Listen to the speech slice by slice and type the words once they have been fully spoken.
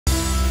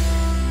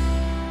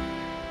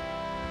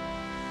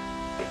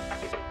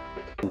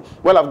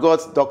Well, I've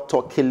got Dr.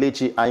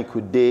 Kelechi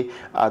Anyikude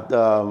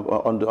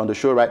on the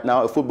show right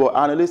now, a football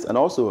analyst and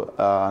also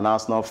an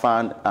Arsenal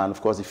fan. And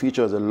of course, he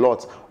features a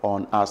lot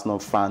on Arsenal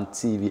Fan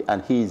TV,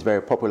 and he is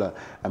very popular,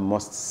 I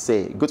must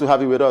say. Good to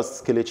have you with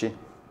us, Kelechi.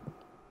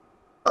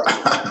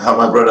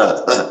 My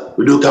brother,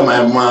 Udoka,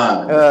 my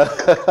man.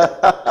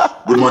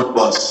 Good morning,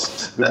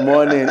 boss. Good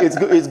morning. It's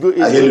good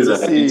to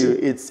see you.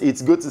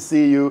 It's good to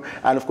see you,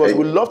 and of course,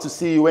 we'd love to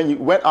see you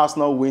when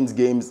Arsenal wins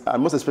games,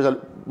 and most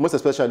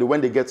especially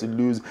when they get to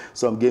lose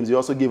some games. You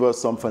also give us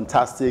some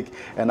fantastic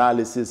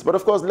analysis. But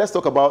of course, let's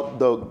talk about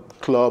the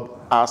club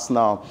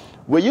Arsenal.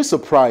 Were you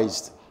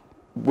surprised?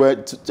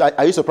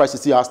 Are you surprised to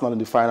see Arsenal in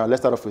the final?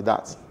 Let's start off with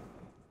that.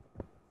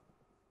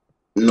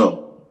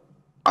 No,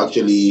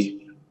 actually.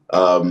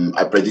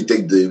 I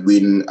predicted the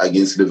win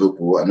against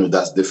Liverpool. I know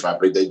that's different. I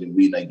predicted the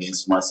win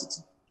against Man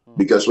City.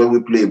 Because when we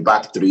play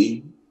back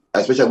three,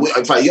 especially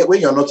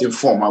when you're not in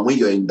form and when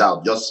you're in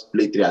doubt, just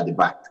play three at the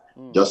back.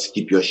 Just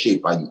keep your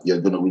shape and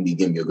you're going to win the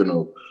game. You're going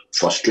to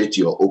frustrate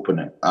your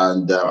opponent.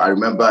 And I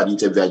remember an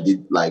interview I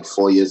did like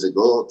 3 years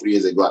ago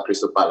at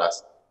Crystal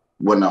Palace,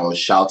 when I was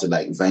shouting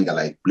like Wenger,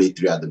 like play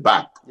three at the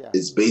back. Yeah.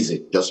 It's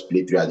basic, just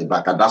play three at the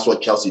back. And that's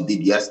what Chelsea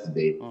did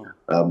yesterday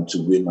to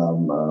win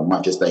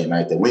Manchester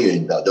United. When you're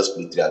in doubt, just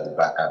play three at the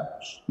back and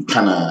you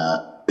kind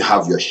of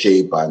have your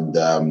shape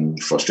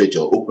and frustrate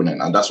your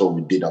opponent. And that's what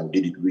we did, and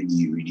we did it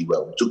really, really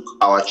well. We took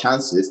our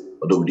chances,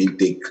 although we didn't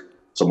take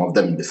some of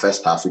them in the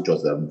first half, which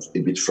was a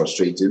bit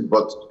frustrating.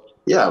 But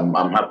yeah,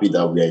 I'm happy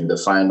that we are in the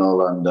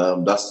final, and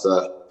that's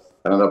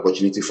another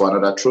opportunity for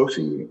another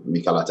trophy.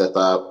 Mikel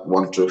Arteta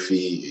won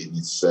trophy in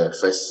his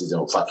first season,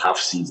 or half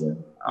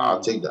season.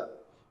 I'll take that.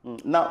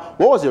 Now,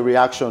 what was your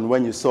reaction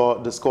when you saw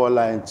the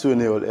scoreline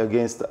 2-0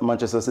 against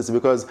Manchester City?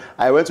 Because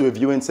I went to a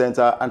viewing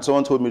center and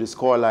someone told me the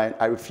scoreline.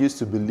 I refused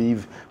to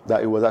believe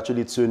that it was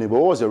actually 2-0. But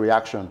what was your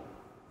reaction?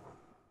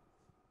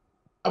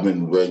 I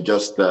mean, we're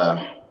just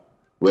happy.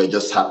 We're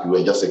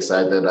just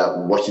excited that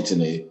we watched it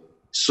in a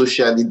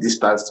socially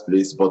distanced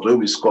place, but when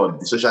we scored,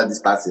 the social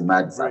distancing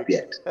now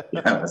disappeared.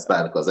 You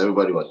understand? Because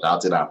everybody was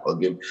shouting out for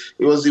game.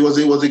 It was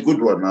a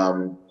good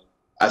one.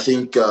 I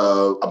think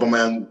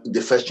Aubameyang, the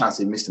first chance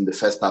he missed in the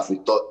first half, we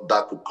thought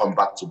that could come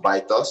back to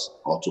bite us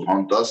or to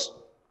haunt us,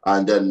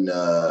 and then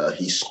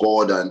he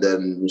scored, and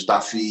then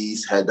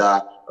Mustafi's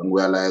header, and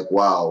we were like,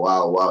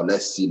 wow,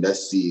 let's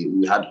see.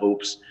 We had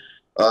hopes.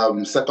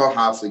 Second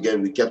half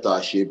again, we kept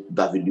our shape.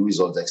 David Luiz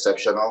was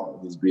exceptional.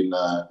 He's been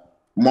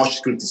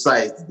much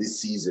criticized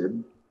this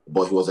season,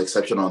 but he was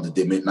exceptional on the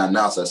day.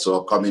 Now, as I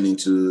saw, coming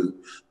into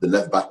the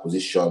left back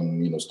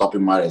position,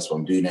 stopping Mahrez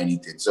from doing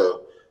anything.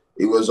 So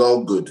it was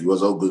all good.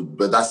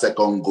 But that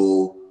second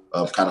goal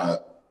kind of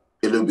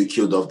a little bit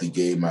killed off the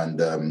game,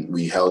 and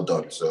we held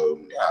on. So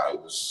yeah,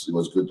 it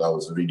was good. I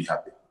was really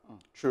happy.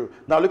 True.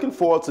 Now, looking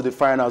forward to the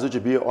finals, which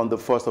will be on the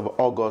 1st of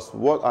August.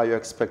 What are your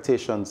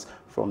expectations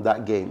from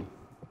that game?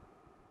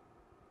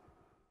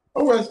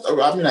 Oh,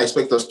 well, I mean, I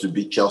expect us to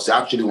beat Chelsea. I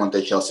actually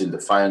wanted Chelsea in the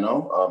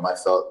final. I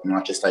felt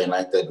Manchester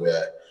United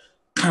were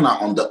kind of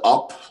on the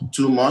up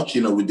too much,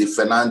 with the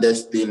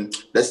Fernandes thing.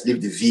 Let's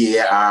leave the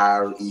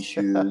VAR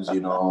issues, they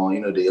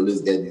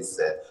always get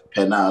these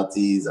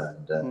penalties,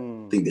 and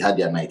I think they had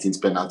their 19th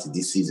penalty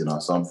this season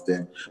or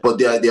something. But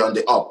they're on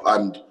the up,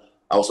 and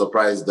I was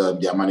surprised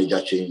their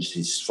manager changed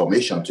his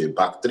formation to a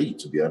back three,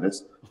 to be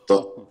honest.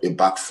 Thought a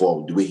back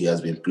four, the way he has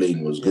been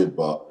playing was good,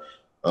 but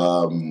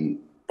I'm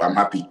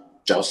happy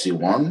Chelsea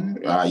won.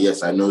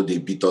 Yes, I know they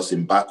beat us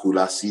in Baku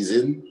last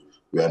season.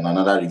 We're on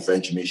another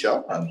revenge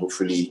mission, and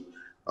hopefully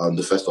on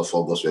the 1st of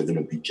August, we're going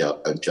to beat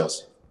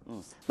Chelsea.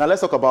 Now,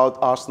 let's talk about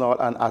Arsenal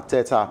and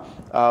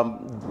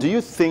Arteta. Do you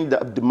think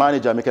that the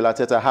manager, Mikel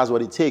Arteta, has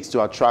what it takes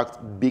to attract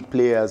big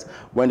players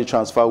when the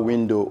transfer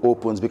window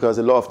opens? Because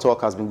a lot of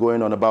talk has been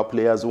going on about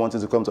players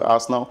wanting to come to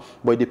Arsenal,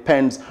 but it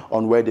depends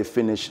on where they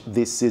finish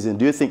this season.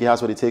 Do you think he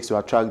has what it takes to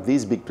attract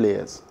these big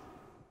players?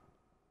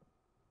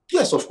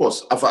 Yes, of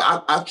course.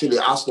 Actually,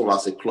 Arsenal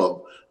as a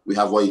club, we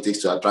have what it takes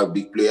to attract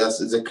big players.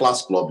 It's a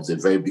class club. It's a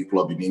very big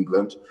club in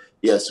England.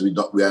 Yes, we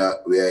are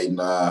in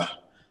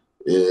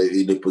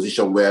a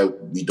position where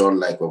we don't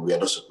like what we are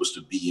not supposed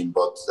to be in.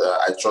 But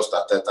I trust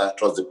Arteta. I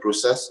trust the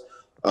process.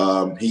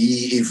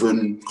 He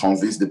even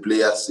convinced the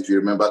players, if you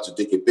remember, to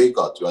take a pay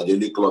cut. We are the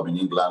only club in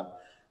England,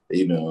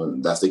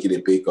 that's taking a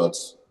pay cut.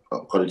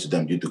 According to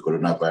them, due to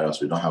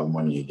coronavirus, we don't have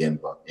money again.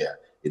 But yeah.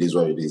 It is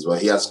what it is. Well,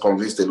 he has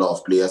convinced a lot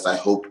of players. I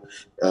hope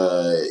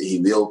he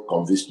will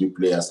convince new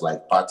players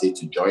like Partey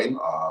to join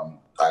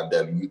and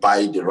then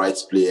buy the right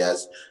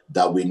players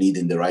that we need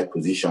in the right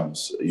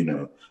positions.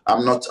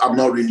 I'm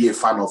not really a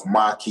fan of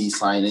marquee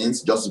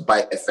signings. Just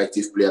buy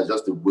effective players,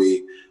 just the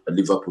way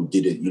Liverpool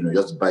did it.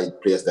 Just buy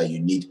players that you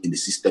need in the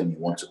system you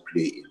want to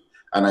play in.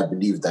 And I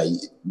believe that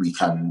we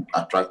can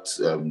attract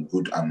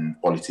good and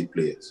quality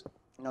players.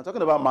 Now,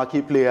 talking about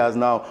marquee players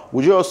now,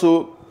 would you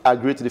also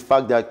agree to the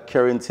fact that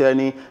Kieran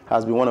Tierney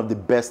has been one of the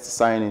best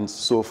signings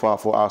so far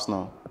for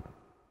Arsenal?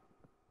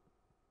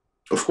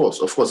 Of course.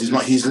 He's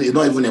not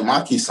even a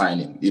marquee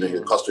signing. He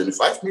cost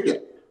 25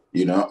 million,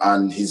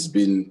 and he's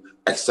been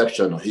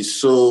exceptional. He's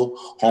so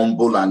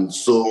humble and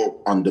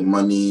so on the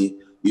money.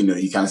 You know,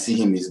 you can see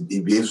him, he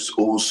behaves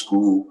old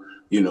school.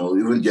 You know,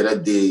 even the other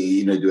day,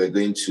 you know, they were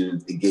going to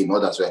the game,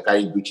 others were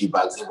carrying Gucci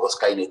bags, he was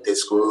carrying a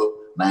Tesco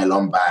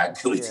nylon bag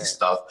with his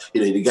stuff.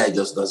 You know, the guy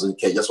just doesn't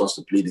care, just wants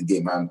to play the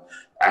game. And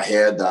I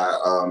heard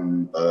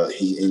that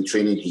he in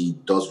training, he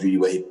does really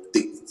well. He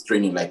takes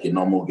training like a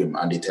normal game,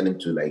 and they tell him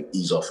to like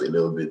ease off a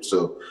little bit.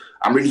 So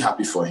I'm really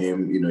happy for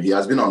him. You know, he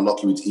has been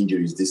unlucky with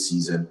injuries this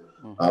season,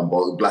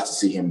 but glad to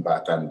see him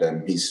back,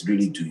 and he's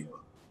really doing well.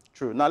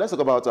 True. Now let's talk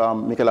about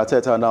Mikel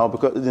Arteta now,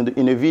 because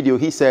in a video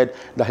he said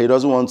that he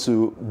doesn't want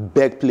to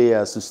beg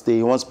players to stay.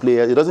 He wants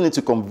players. He doesn't need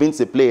to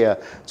convince a player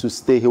to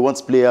stay. He wants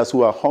players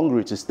who are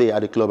hungry to stay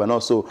at the club and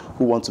also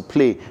who want to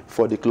play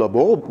for the club.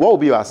 What will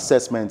be your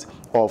assessment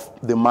of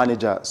the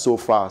manager so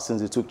far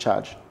since he took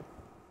charge?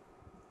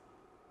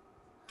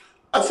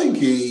 I think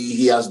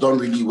he has done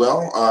really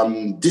well.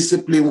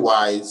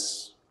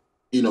 Discipline-wise,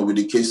 you know, with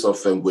the case of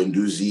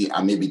Guendouzi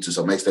and maybe to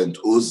some extent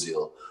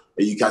Ozil,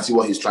 you can see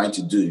what he's trying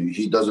to do.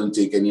 He doesn't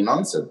take any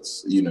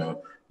nonsense. You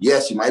know,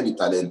 yes, he might be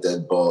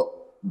talented, but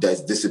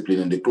there's discipline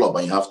in the club,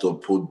 and you have to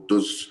uphold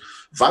those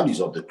values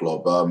of the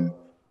club.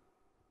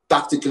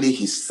 Tactically,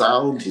 he's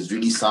sound. He's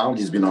really sound.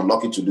 He's been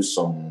unlucky to lose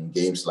some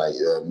games, like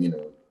you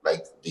know,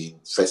 like the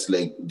first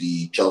leg,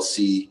 the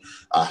Chelsea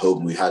at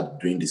home we had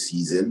during the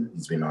season.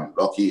 He's been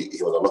unlucky.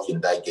 He was unlucky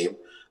in that game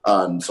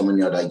and so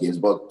many other games.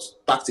 But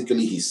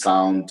tactically, he's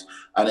sound.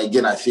 And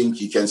again, I think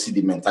you can see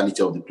the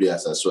mentality of the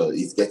players as well.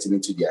 He's getting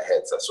into their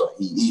heads as well.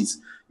 He is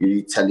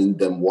really telling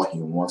them what he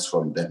wants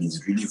from them.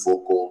 He's really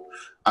vocal.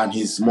 And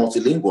he's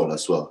multilingual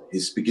as well.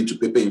 He's speaking to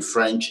Pepe in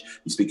French.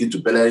 He's speaking to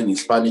Bellerin in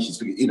Spanish. He's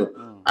speaking, you know,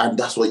 and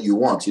that's what you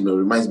want. You know, it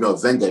reminds me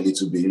of Wenger a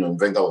little bit. You know,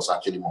 Wenger was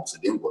actually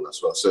multilingual as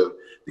well. So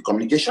the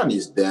communication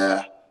is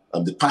there.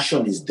 The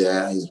passion is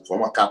there. He's a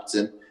former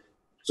captain.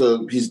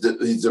 So he's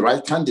the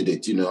right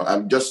candidate, you know.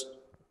 I'm just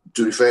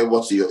to refer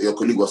what your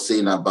colleague was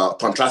saying about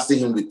contrasting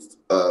him with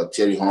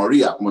Thierry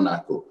Henry at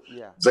Monaco.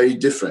 Yeah. Very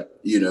different,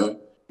 you know.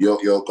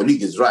 Your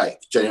colleague is right.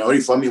 Thierry Henry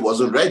for me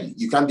wasn't ready.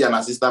 You can't be an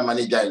assistant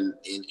manager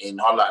in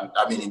Holland,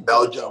 I mean in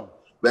Belgium,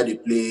 where they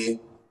play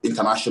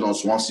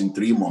internationals once in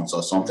 3 months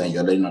or something.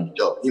 You're learning on the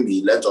job.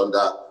 He left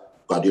under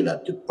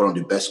Guardiola, one of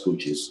the best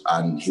coaches,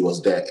 and he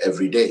was there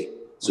every day.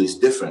 So it's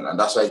different, and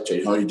that's why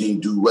Thierry Henry didn't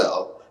do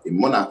well in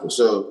Monaco.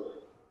 So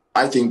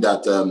I think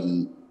that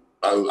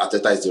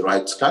Arteta is the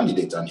right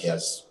candidate, and he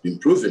has been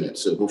proving it.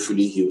 So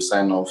hopefully he will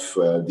sign off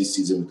this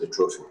season with the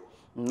trophy.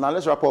 Now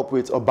let's wrap up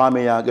with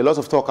Aubameyang. A lot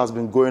of talk has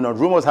been going on.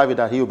 Rumors have it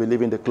that he will be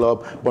leaving the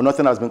club, but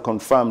nothing has been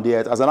confirmed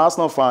yet. As an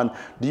Arsenal fan,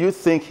 do you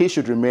think he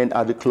should remain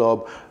at the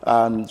club?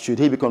 Should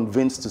he be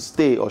convinced to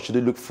stay, or should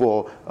he look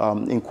for,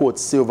 in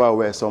quotes,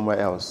 silverware somewhere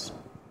else?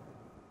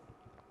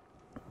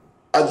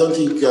 I don't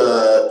think,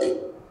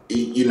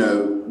 you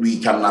know, we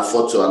can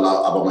afford to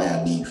allow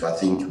Aubameyang leave. I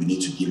think we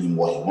need to give him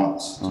what he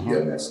wants, to be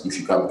honest. If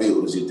you can pay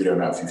Ozil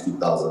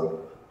 £350,000,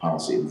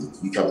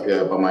 you can pay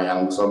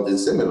Aubameyang something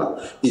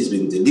similar. He's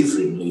been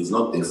delivering. He's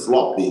not a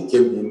flop. He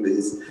came in.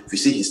 If you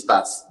see his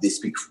stats, they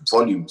speak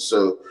volume.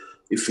 So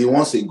if he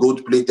wants a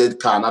gold-plated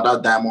car,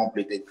 another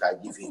diamond-plated car,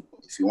 give him.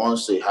 If he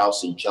wants a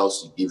house in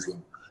Chelsea, give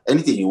him.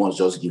 Anything he wants,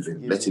 just give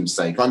him. Let him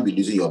sign. You can't be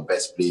losing your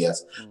best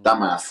players. That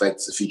might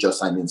affect future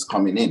signings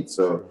coming in.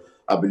 So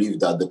I believe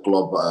that the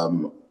club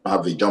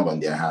have a job on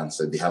their hands,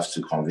 and they have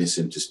to convince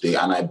him to stay.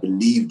 And I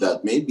believe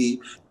that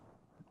maybe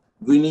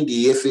winning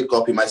the FA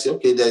Cup, he might say,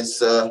 okay,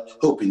 there's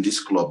hope in this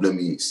club, let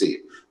me say.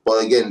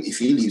 But again, if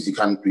he leaves, you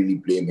can't really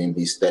blame him.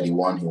 He's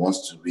 31. He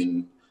wants to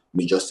win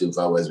major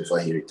silverwares before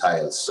he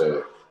retires.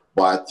 So,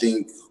 but I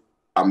think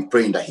I'm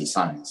praying that he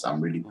signs.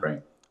 I'm really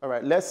praying. All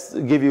right, let's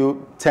give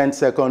you 10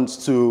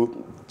 seconds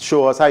to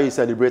show us how you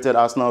celebrated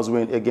Arsenal's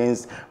win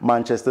against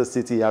Manchester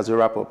City as we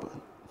wrap up.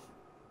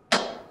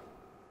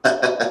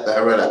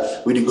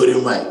 With the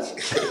golden mic.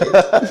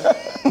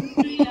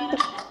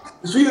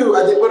 You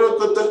are the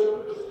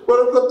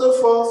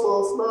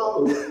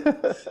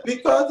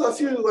because of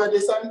you are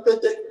the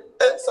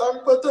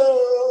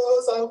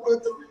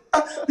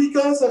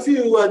because of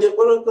you are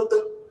the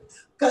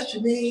catch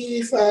me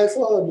if I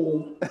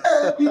fall.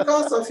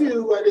 Because of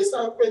you are the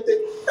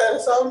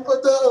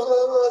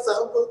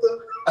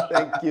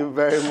Thank you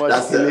very much,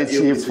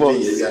 Kelechi, for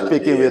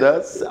speaking with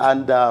us.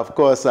 And of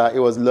course, it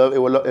was a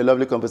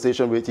lovely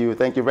conversation with you.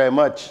 Thank you very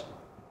much.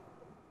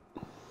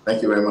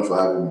 Thank you very much for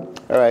having me.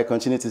 All right,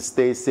 continue to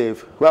stay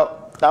safe.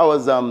 Well, that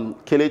was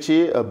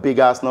Kelechi, a big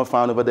Arsenal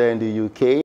fan over there in the UK.